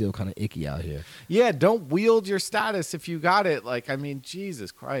 it's still kind of icky out here. Yeah, don't wield your status if you got it. Like, I mean,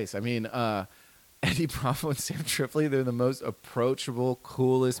 Jesus Christ. I mean, Eddie Bravo and Sam Tripoli, they're the most approachable,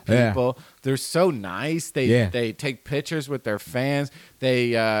 coolest people. Yeah. They're so nice. They take pictures with their fans.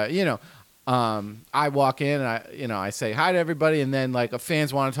 They, I walk in and I say hi to everybody, and then like if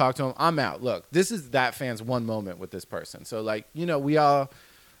fans want to talk to them, I'm out. Look, this is that fan's one moment with this person. So like, we all,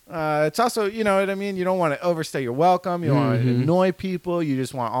 it's also, you know what I mean? You don't want to overstay your welcome. You don't want to annoy people. You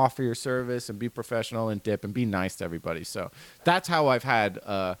just want to offer your service and be professional and dip and be nice to everybody. So that's how I've had,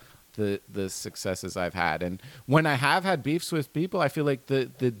 the successes I've had. And when I have had beefs with people, I feel like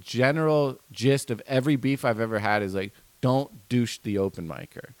the general gist of every beef I've ever had is like, don't douche the open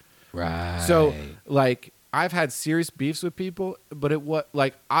micer. Right. So like I've had serious beefs with people, but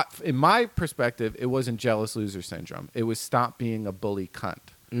in my perspective, it wasn't jealous loser syndrome. It was stop being a bully cunt.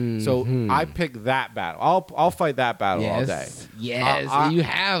 So I pick that battle. I'll fight that battle all day. Yes, you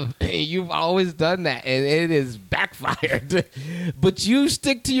have. You've always done that, and it is backfired. But you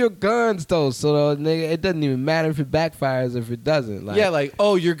stick to your guns, though. So nigga, it doesn't even matter if it backfires or if it doesn't. Like, yeah, like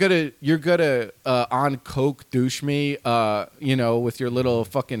you're gonna on coke douche me, with your little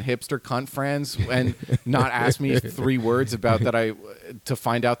fucking hipster cunt friends, and not ask me 3 words about that to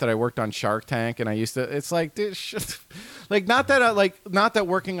find out that I worked on Shark Tank, and I used to. It's like, dude, like not that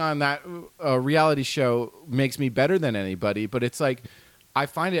working on that reality show makes me better than anybody, but it's like I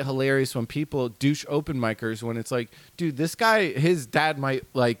find it hilarious when people douche open micers when it's like, dude, this guy, his dad might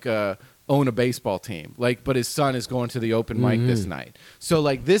like own a baseball team. Like, but his son is going to the open mic this night. So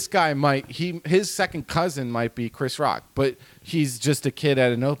like this guy his second cousin might be Chris Rock, but he's just a kid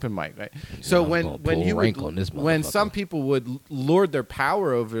at an open mic, right? So when some people would lord their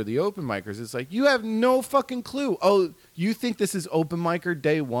power over the open micers, it's like, you have no fucking clue. Oh, you think this is open micer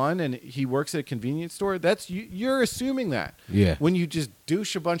day one and he works at a convenience store? That's you're assuming that. Yeah. When you just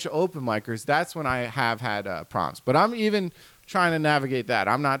douche a bunch of open micers, that's when I have had problems. But I'm even trying to navigate that.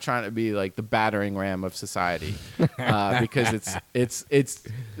 I'm not trying to be like the battering ram of society because it's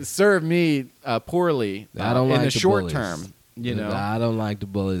served me poorly in the short term. You know, I don't like the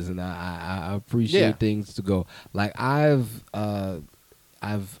bullies, and I appreciate things to go. Like I've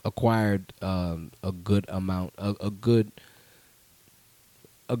acquired a good amount, a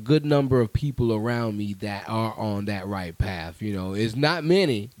good number of people around me that are on that right path. You know, it's not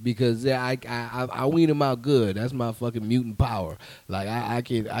many because I weed them out good. That's my fucking mutant power. Like I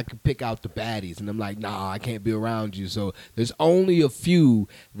can pick out the baddies, and I'm like, nah, I can't be around you. So there's only a few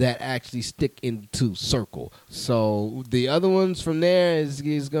that actually stick into circle. So the other ones from there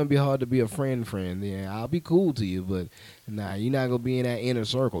is gonna be hard to be a friend. Yeah, I'll be cool to you, but nah, you're not gonna be in that inner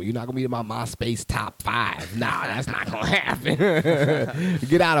circle. You're not gonna be in my MySpace top 5. Nah, that's not gonna happen.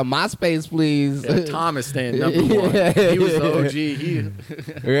 Get out of MySpace, please. Yeah, Tom is staying number one. He was the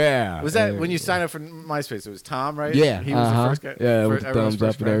OG. Yeah. Was that when you signed up for MySpace? It was Tom, right? Yeah. He was the first guy. Yeah, with the thumbs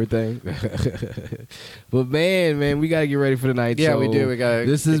up and everything. But man, we gotta get ready for the night show. Yeah, we do. We gotta.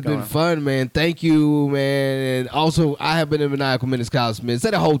 This has been fun, man. Thank you, man. And also, I have been in Maniacal Minutes, Kyle Smith.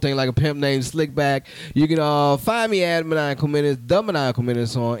 Say the whole thing like a pimp named Slickback. You can find me at Maniacal Minutes, The Maniacal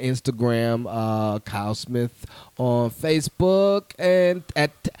Minutes on Instagram, Kyle Smith on Facebook, and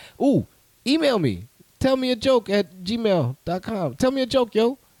email me. Tell me a joke at gmail.com. Tell me a joke,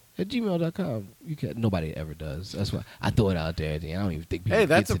 yo, at gmail.com. Nobody ever does. That's why I throw it out there. I don't even think people. Hey,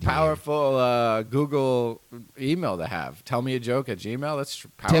 that's a powerful Google email to have. Tell me a joke at Gmail. That's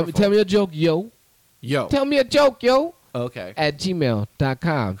powerful. Tell me a joke, yo. Tell me a joke, yo. Okay. At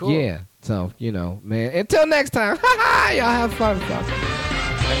gmail.com. Cool. Yeah. So, man. Until next time. Y'all have fun.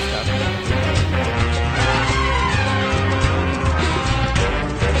 Thanks, guys.